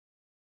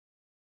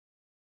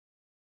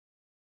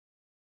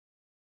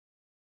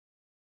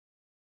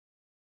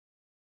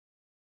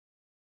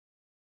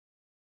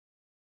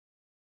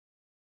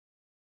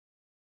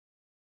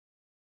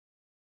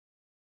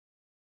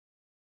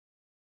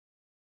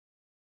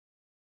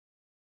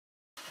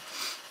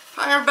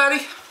Hi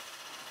everybody.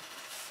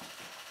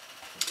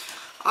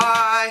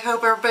 I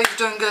hope everybody's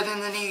doing good in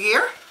the new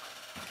year.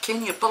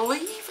 Can you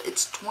believe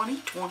it's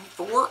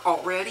 2024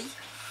 already?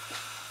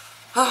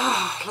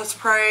 Oh, let's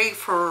pray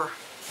for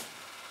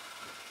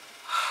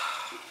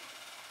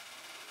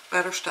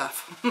better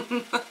stuff.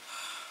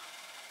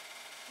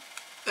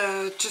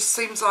 It just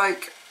seems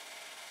like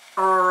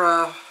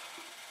our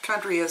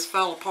country has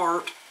fallen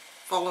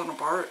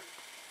apart.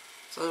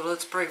 So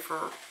let's pray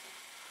for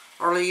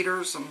our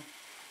leaders and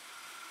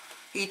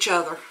each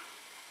other.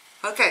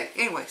 Okay,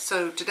 anyway,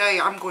 so today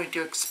I'm going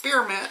to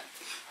experiment.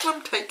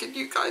 I'm taking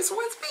you guys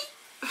with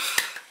me.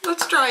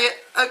 Let's try it.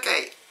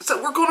 Okay,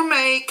 so we're going to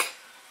make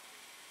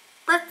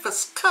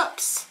breakfast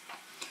cups.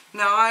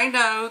 Now I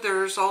know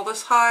there's all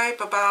this hype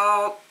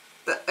about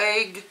the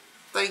egg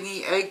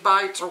thingy, egg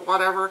bites or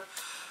whatever.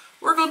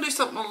 We're going to do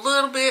something a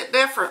little bit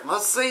different.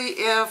 Let's see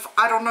if,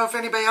 I don't know if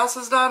anybody else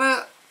has done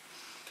it.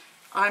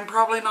 I'm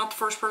probably not the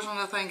first person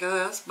to think of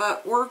this,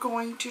 but we're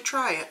going to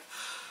try it.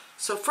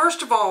 So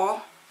first of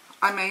all,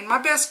 I made my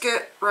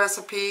biscuit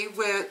recipe,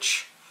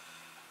 which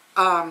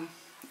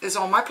is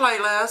on my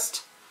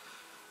playlist.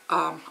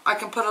 I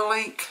can put a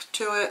link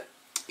to it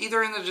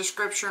either in the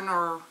description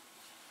or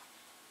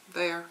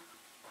there,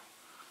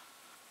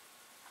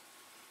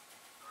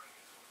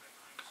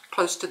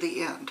 close to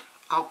the end.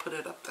 I'll put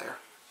it up there.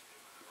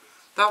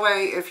 That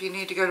way, if you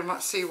need to go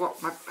to see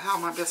how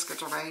my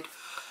biscuits are made,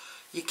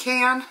 you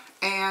can.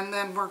 And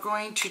then we're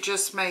going to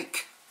just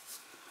make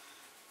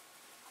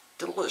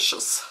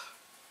delicious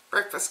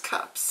breakfast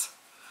cups.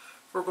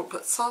 We're going to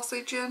put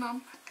sausage in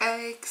them,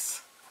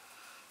 eggs,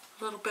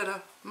 a little bit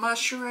of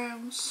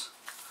mushrooms,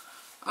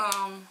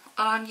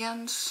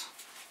 onions,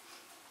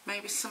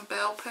 maybe some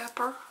bell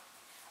pepper,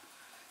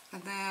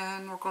 and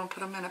then we're going to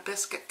put them in a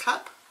biscuit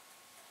cup,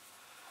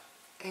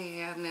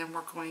 and then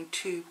we're going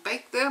to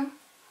bake them,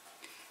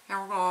 and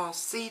we're going to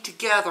see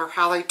together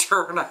how they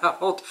turn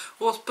out.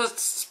 We'll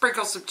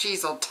sprinkle some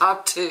cheese on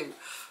top too,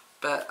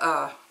 but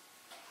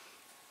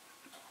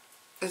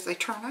as they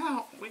turn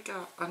out, we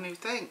got a new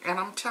thing. And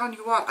I'm telling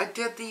you what, I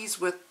did these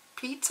with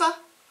pizza,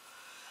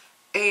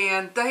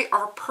 and they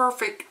are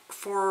perfect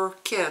for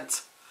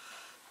kids.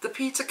 The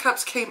pizza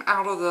cups came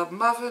out of the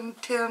muffin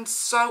tins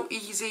so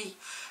easy,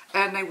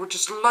 and they were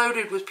just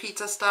loaded with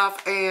pizza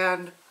stuff,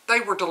 and they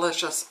were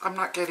delicious. I'm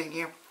not kidding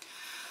you.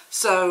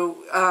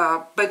 So,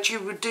 but you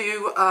would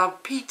do a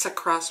pizza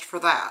crust for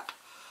that.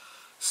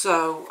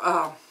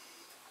 So,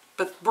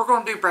 but we're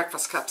going to do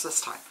breakfast cups this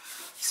time.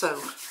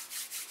 So,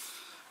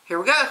 here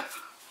we go.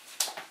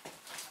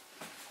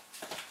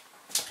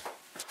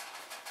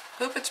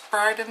 Hope it's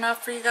bright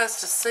enough for you guys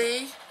to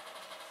see.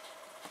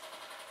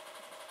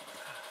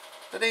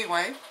 But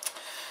anyway,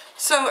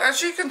 so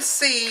as you can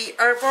see,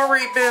 I've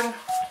already been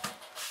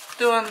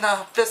doing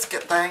the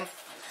biscuit thing.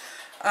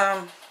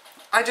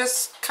 I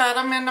just cut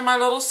them into my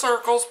little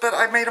circles, but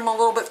I made them a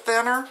little bit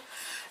thinner.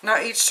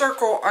 Now each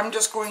circle I'm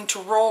just going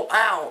to roll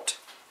out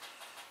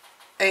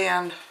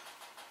and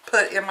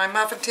put in my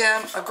muffin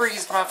tin, a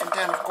greased muffin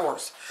tin of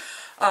course.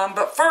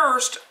 But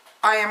first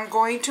I am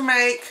going to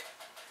make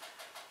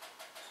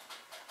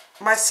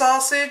my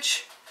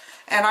sausage,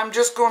 and I'm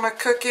just going to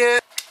cook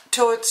it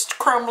till it's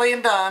crumbly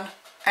and done,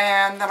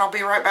 and then I'll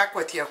be right back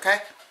with you, okay?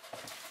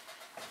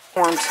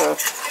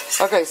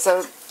 Okay,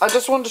 so I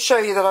just wanted to show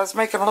you that I was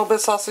making a little bit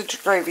of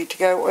sausage gravy to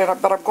go in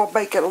it, but I'm going to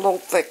make it a little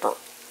thicker.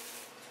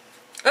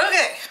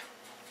 Okay,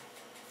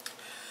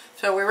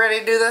 so we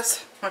ready to do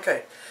this?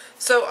 Okay,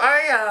 so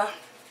I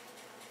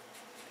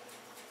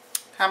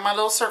have my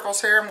little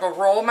circles here. I'm going to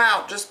roll them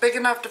out just big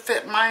enough to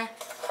fit in my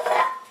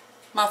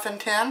muffin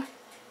tin.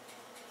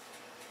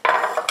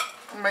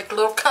 I'll make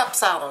little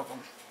cups out of them.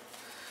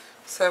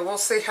 So we'll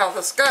see how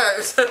this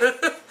goes.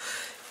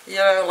 You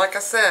know, like I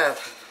said,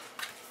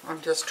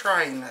 I'm just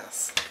trying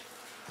this.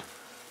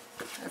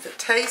 If it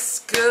tastes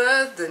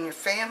good, then your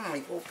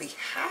family will be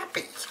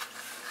happy.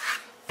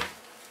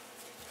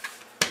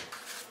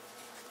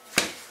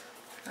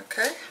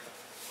 Okay.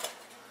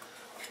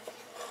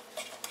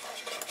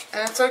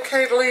 And it's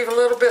okay to leave a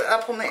little bit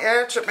up on the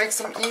edge. It makes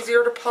them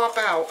easier to pop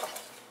out.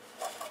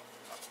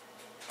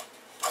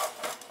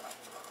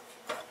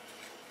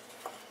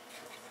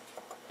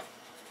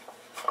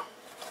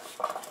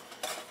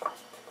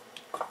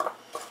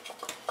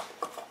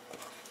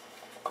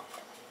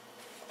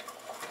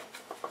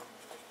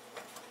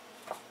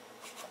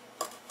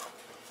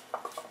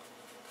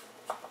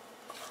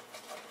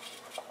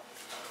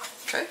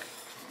 Okay,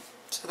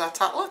 so that's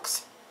how it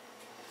looks.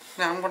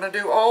 Now I'm going to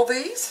do all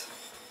these.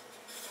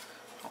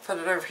 I'll put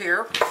it over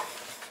here.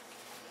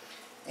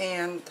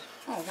 And,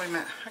 oh wait a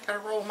minute, I got to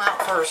roll them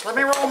out first. Let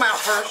me roll them out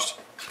first.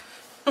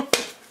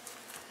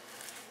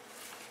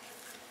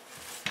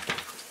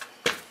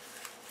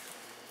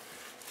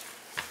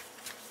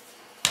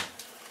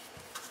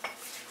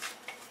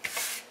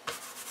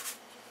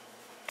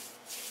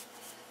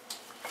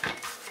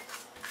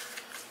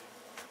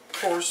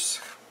 Of course,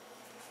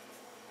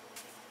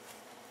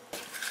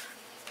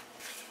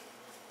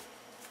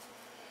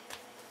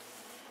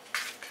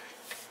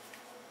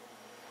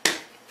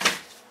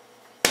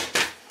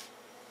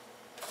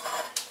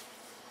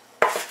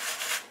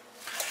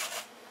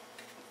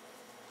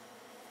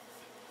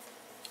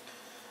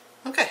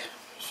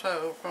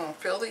 So we're going to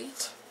fill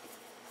these.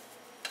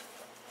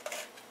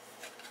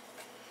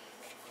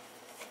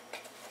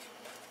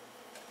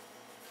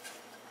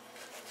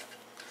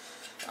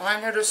 I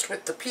noticed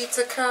with the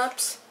pizza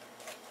cups,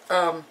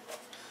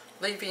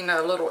 leaving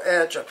a little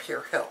edge up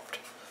here helped,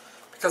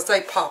 because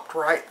they popped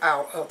right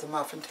out of the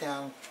muffin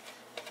tin,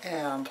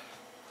 and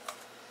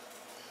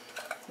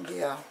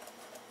yeah,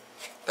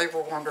 they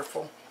were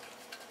wonderful.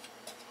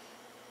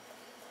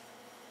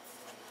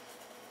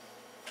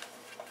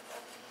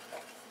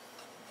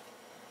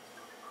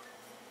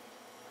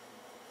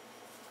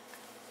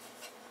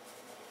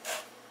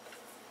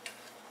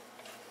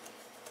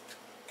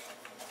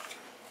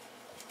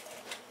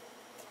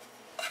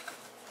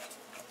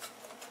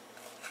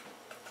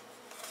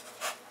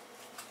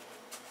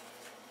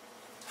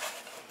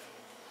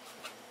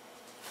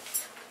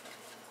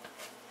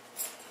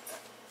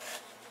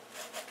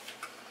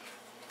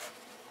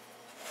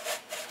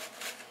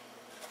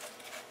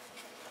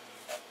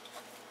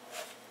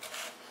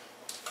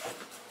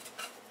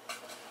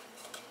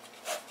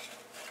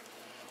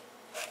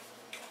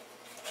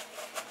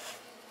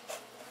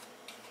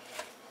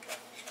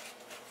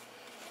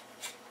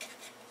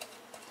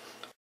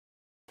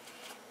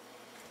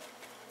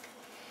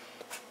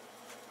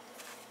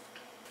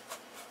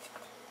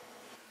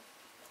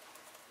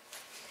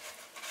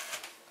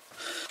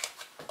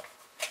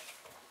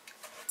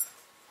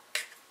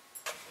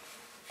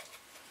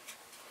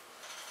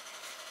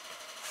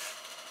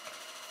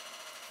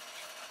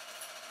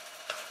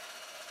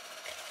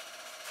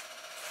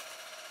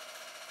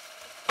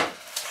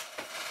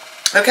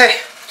 Okay,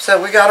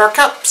 so we got our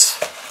cups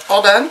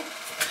all done.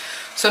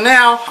 So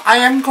now I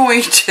am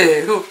going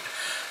to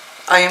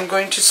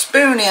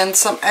spoon in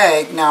some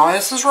egg. Now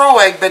this is raw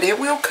egg, but it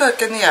will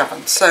cook in the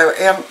oven. So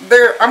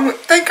there, I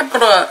think I'm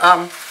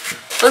gonna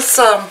let's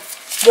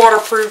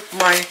waterproof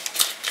my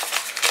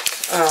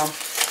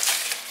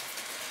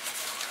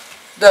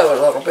dough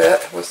a little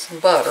bit with some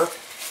butter.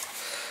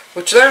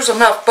 Which there's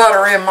enough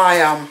butter in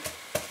my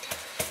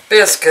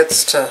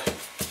biscuits to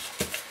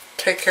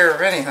take care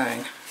of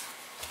anything.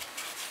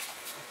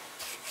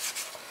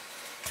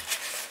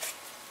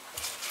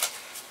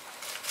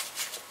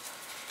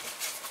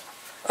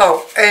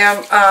 Oh,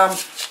 and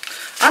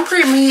I'm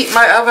preheating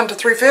my oven to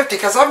 350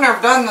 because I've never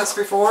done this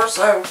before,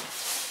 so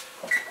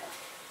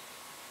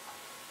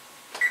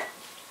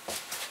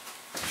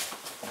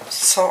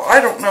I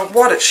don't know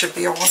what it should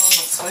be on,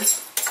 honestly.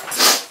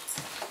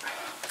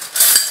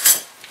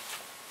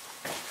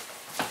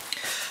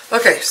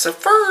 Okay, so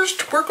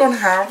first we're going to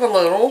have a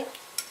little,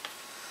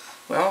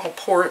 well, I'll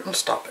pour it and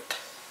stop it.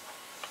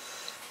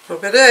 A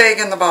little bit of egg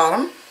in the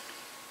bottom.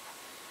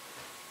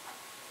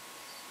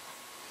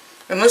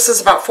 And this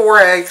is about 4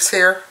 eggs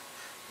here.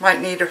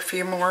 Might need a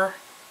few more.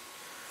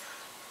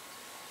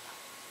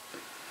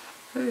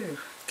 Ooh,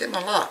 getting a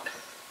lot.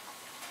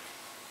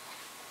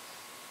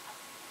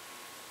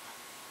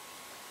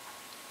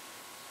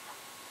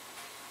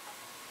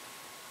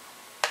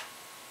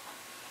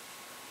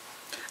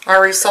 I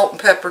already salt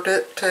and peppered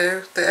it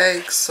too, the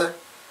eggs, so.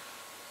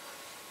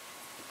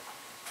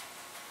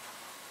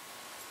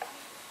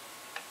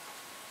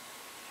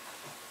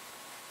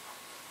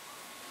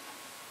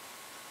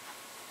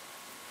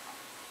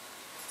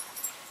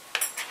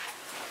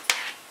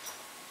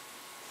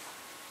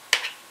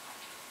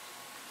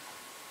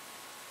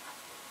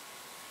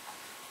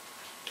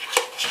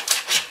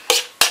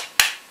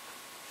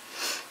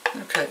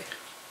 Okay,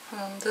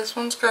 this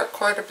one's got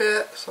quite a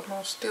bit, so I'm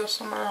going to steal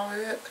some out of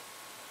it,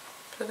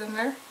 put in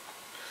there.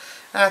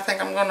 And I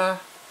think I'm going to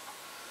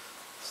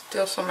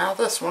steal some out of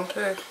this one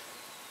too.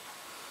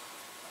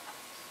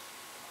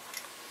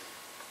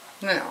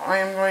 Now, I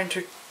am going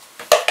to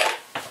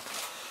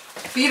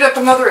beat up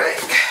another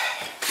egg.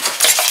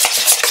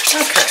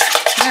 Okay,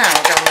 now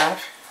I got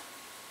enough.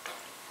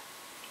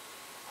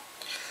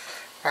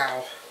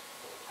 Wow.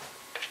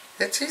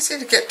 It's easy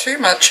to get too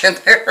much in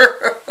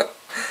there.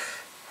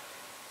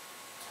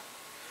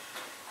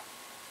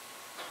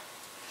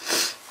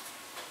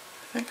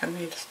 I think I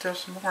need to steal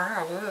some more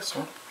out of this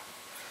one.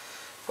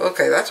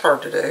 Okay, that's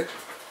hard to do.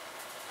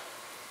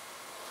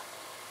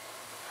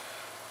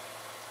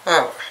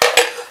 Oh.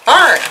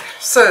 Alright,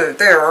 so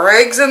there are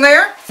eggs in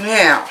there.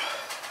 Now,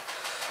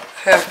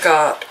 I have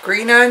got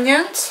green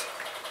onions.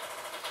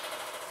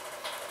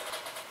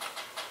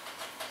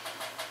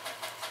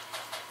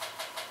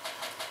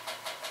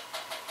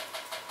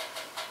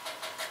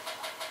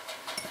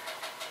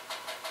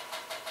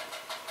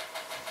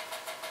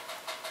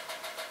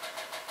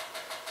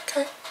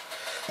 Okay,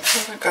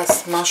 and I've got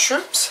some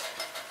mushrooms.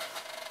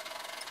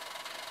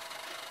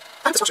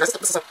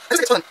 This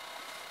is fun.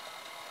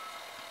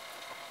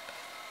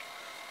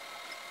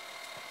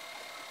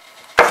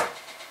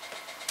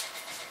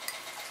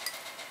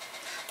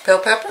 Bell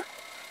pepper.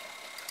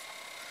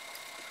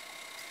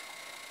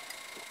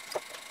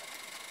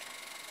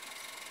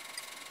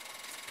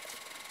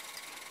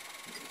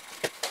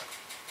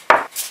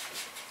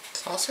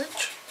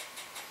 Sausage.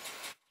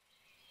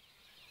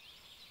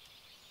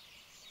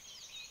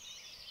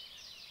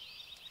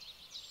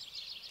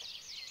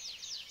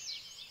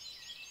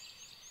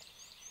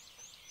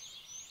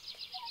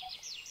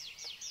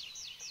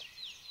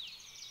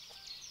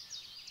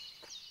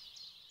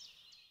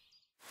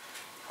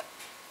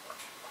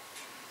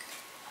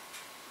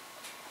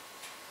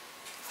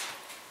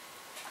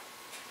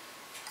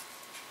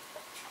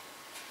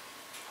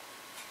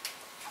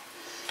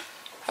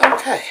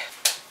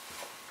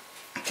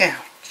 Now,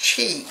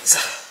 cheese.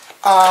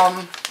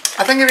 I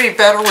think it'd be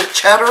better with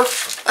cheddar.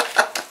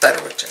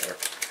 Better with cheddar.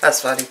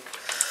 That's funny.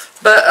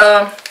 But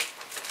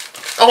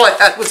all I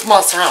had was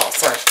mozzarella,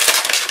 so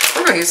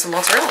we're going to use some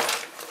mozzarella.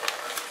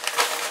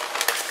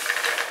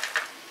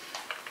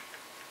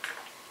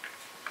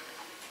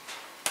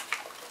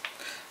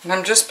 And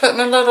I'm just putting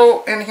a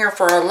little in here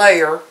for a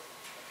layer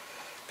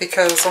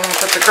because I'm going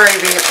to put the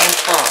gravy on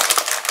top.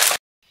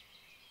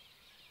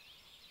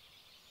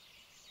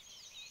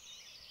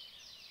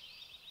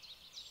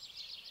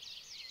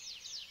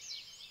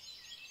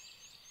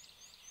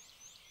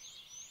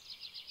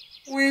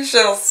 We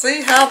shall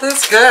see how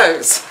this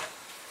goes.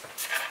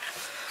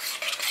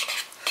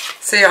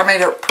 See, I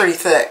made it pretty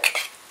thick.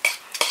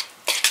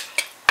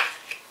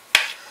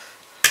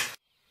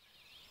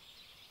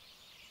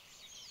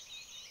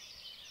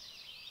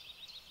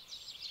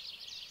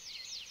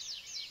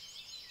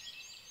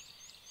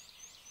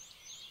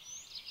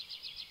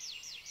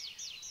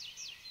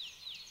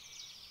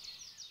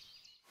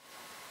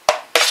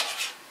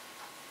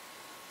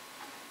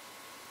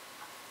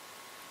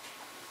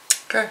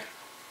 Okay.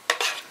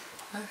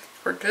 I think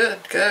we're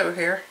good to go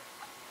here.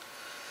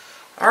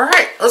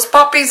 Alright, let's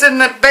pop these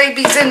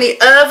babies in the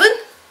oven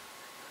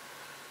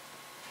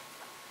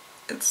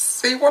and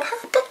see what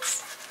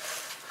happens.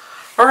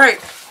 Alright,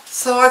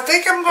 so I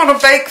think I'm going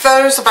to bake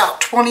those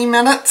about 20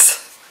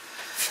 minutes.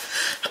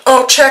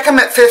 I'll check them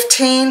at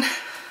 15,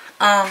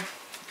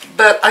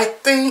 but I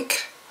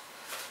think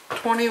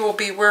 20 will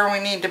be where we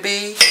need to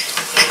be.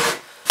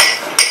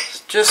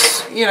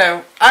 Just, you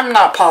know, I'm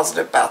not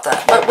positive about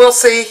that, but we'll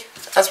see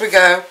as we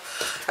go.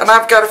 And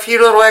I've got a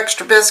few little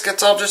extra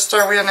biscuits I'll just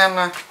throw in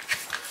the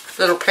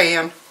little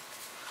pan.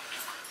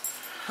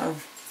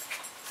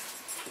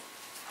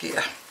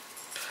 Yeah.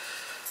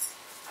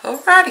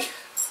 Alrighty.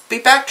 Be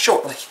back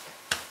shortly.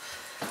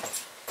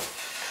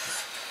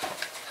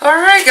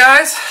 Alright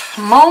guys.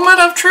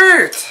 Moment of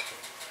truth.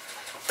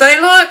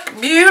 They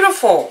look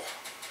beautiful.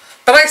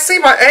 But I see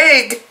my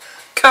egg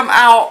come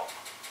out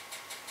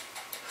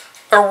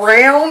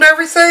around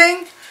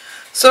everything.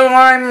 So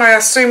I'm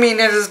assuming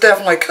it is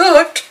definitely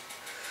cooked.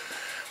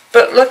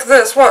 But look at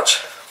this,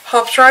 watch.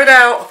 Pops right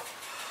out.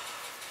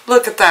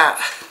 Look at that.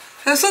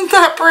 Isn't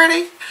that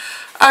pretty?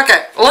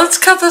 Okay, let's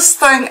cut this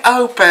thing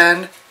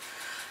open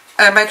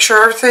and make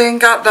sure everything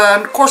got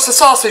done. Of course, the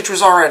sausage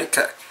was already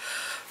cooked.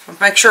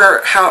 Make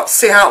sure,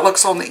 see how it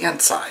looks on the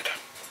inside.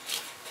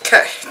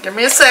 Okay, give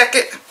me a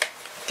second.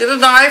 Get a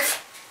knife.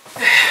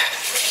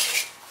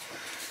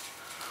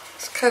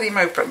 Let's cut him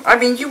open. I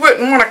mean, you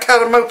wouldn't want to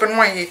cut him open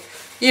when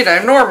you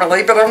know,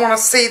 normally, but I want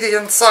to see the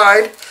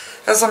inside,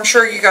 as I'm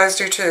sure you guys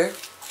do too.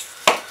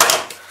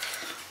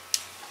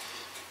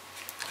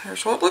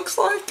 Here's what it looks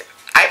like.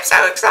 I'm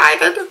so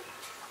excited.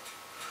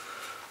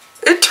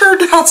 It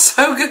turned out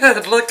so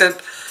good. Look at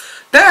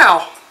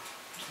now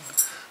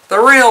the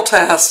real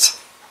test.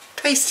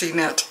 Tasting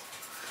it.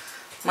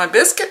 My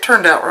biscuit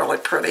turned out really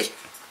pretty.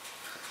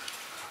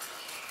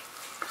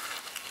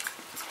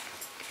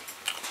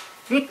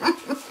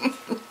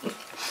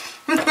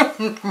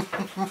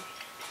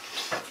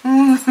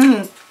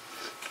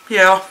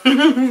 Yeah.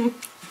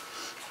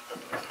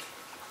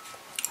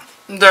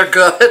 They're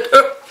good.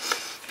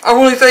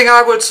 Only thing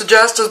I would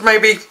suggest is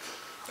maybe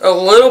a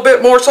little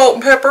bit more salt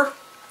and pepper.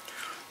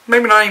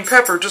 Maybe not even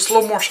pepper, just a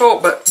little more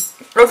salt, but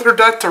other than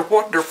that, they're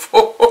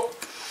wonderful.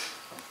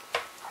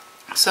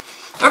 So,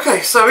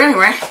 okay, so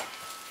anyway,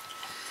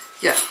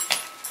 yeah,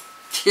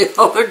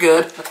 they're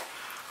good.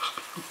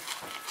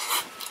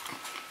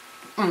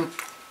 And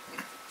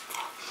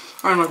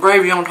the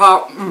gravy on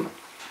top,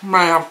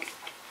 man.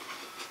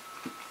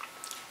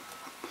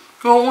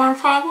 You want one,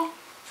 Father?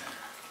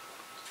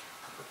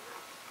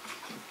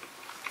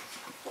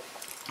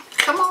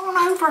 Come on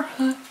over.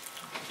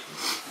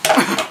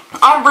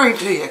 I'll bring it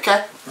to you,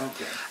 okay?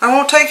 Okay. I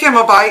won't take him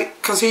a bite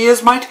because he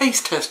is my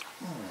taste tester.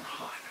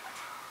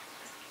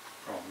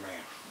 Oh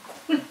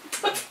man.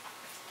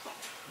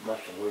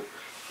 That's delicious.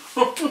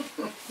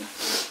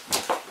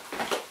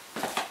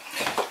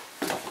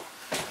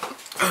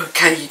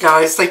 Okay, you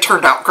guys, they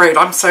turned out great.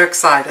 I'm so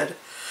excited.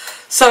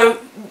 So,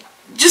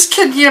 just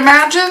can you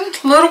imagine,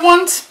 little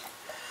ones,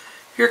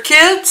 your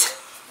kids?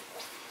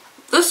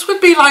 This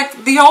would be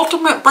like the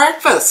ultimate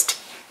breakfast.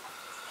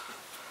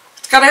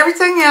 It's got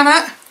everything in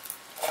it.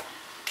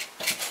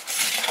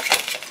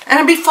 And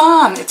it'd be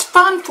fun. It's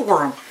fun for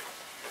them.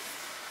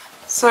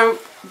 So,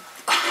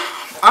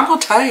 I'm going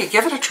to tell you,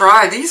 give it a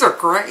try. These are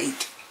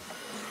great.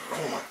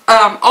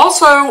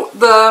 Also,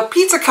 the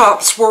pizza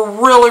cups were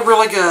really,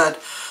 really good.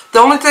 The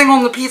only thing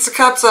on the pizza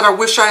cups that I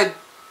wish I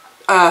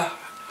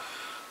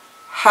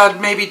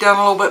had maybe done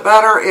a little bit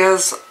better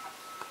is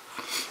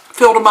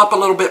filled them up a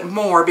little bit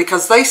more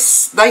because they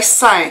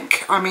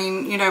sank. I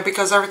mean, you know,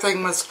 because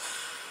everything was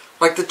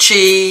like the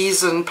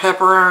cheese and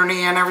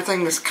pepperoni and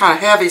everything was kind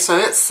of heavy, so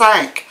it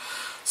sank.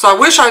 So I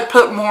wish I'd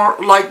put more,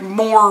 like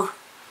more,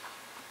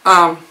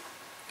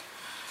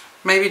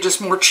 maybe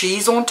just more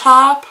cheese on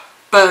top.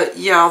 But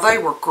yeah, they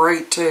were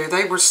great too.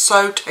 They were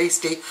so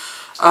tasty.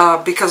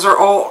 because they're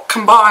all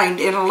combined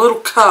in a little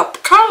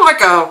cup, kind of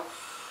like a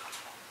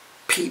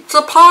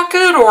pizza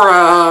pocket or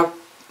a,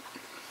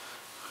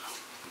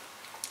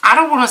 I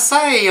don't want to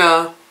say,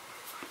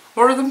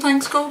 what are them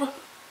things called?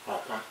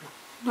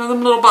 No,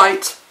 them little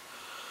bites.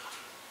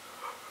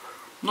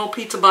 Little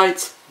pizza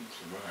bites.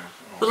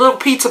 The little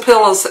pizza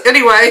pillows.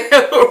 Anyway,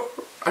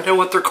 I know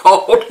what they're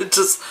called. It's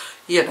just,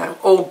 you know,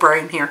 old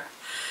brain here.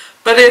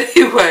 But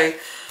anyway,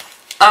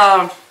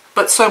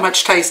 but so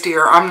much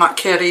tastier. I'm not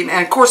kidding.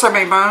 And of course I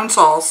made my own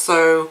sauce,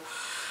 so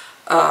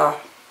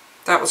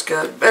that was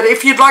good. But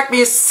if you'd like me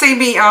to see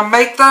me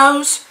make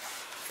those,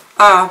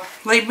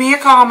 leave me a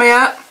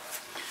comment.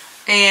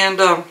 And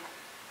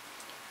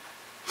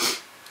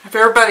if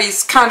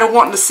everybody's kind of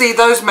wanting to see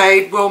those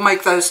made, we'll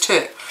make those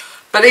too.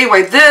 But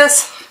anyway,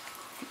 this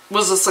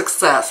was a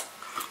success.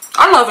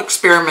 I love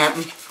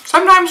experimenting.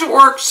 Sometimes it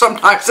works,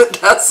 sometimes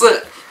it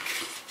doesn't.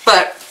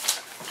 But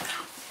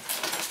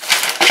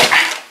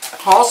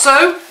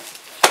also,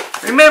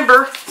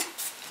 remember,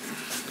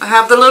 I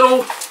have the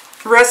little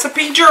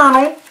recipe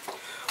journal,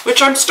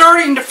 which I'm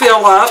starting to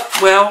fill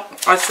up. Well,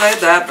 I said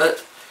that,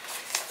 but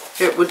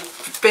it would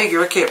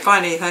figure I can't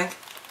find anything.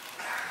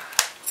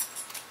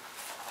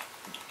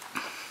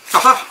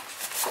 Aha!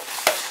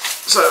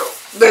 So,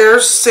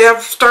 there's, see, I'm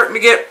starting to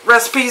get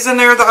recipes in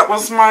there. That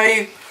was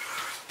my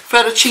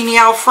fettuccine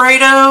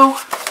Alfredo.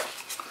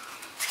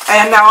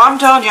 And now I'm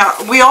telling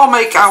you, we all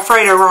make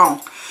Alfredo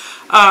wrong.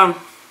 My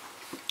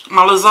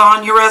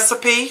lasagna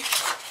recipe,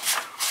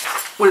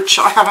 which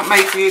I haven't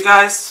made for you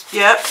guys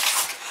yet.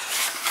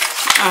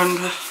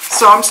 And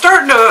so I'm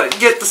starting to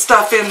get the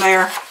stuff in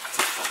there.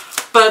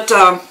 But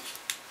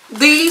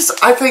these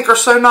I think are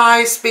so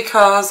nice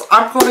because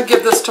I'm going to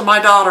give this to my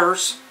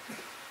daughters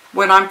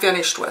when I'm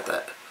finished with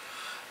it.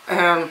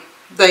 And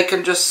they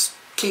can just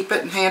keep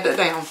it and hand it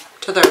down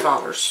to their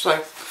daughters.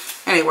 So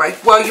anyway,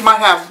 well, you might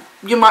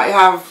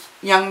have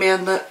young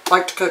men that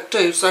like to cook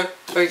too, so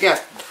there you go.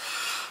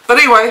 But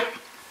anyway,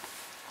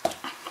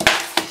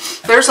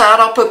 there's that.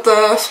 I'll put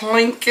the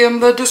link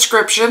in the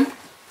description.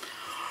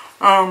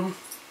 And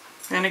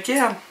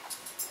again,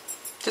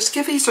 just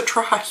give these a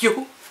try.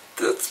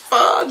 It's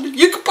fun.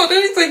 You can put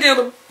anything in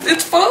them.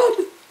 It's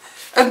fun.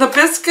 And the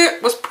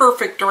biscuit was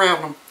perfect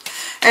around them.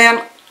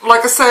 And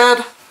like I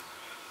said,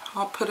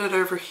 I'll put it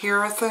over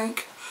here, I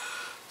think.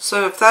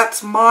 So if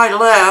that's my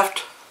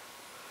left,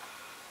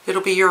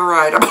 it'll be your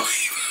right, I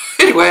believe.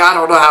 Anyway, I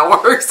don't know how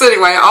it works.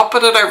 Anyway, I'll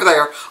put it over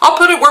there. I'll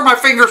put it where my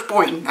finger's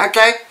pointing,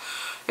 okay?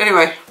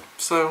 Anyway,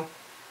 so,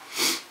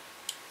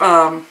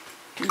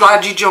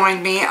 glad you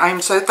joined me.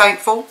 I'm so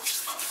thankful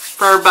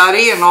for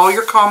everybody and all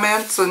your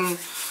comments and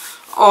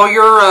all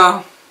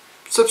your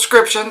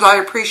subscriptions. I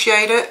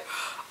appreciate it.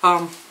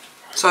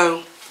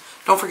 So,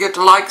 don't forget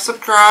to like,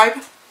 subscribe,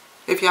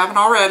 if you haven't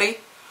already.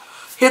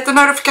 Hit the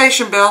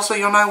notification bell so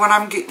you'll know when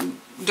I'm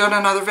doing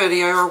another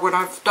video or when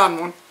I've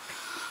done one.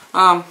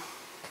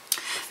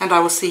 And I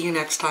will see you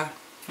next time.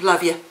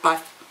 Love you. Bye.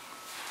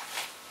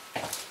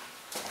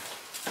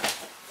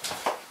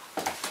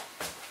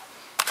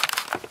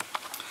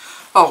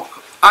 Oh,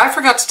 I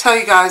forgot to tell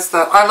you guys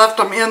that I left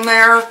them in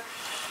there.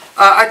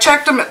 I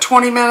checked them at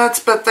 20 minutes,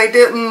 but they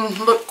didn't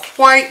look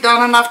quite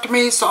done enough to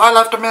me, so I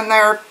left them in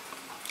there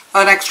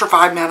an extra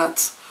 5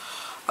 minutes.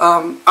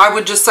 I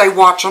would just say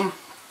watch them.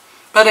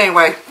 But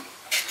anyway,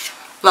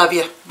 love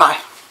you. Bye.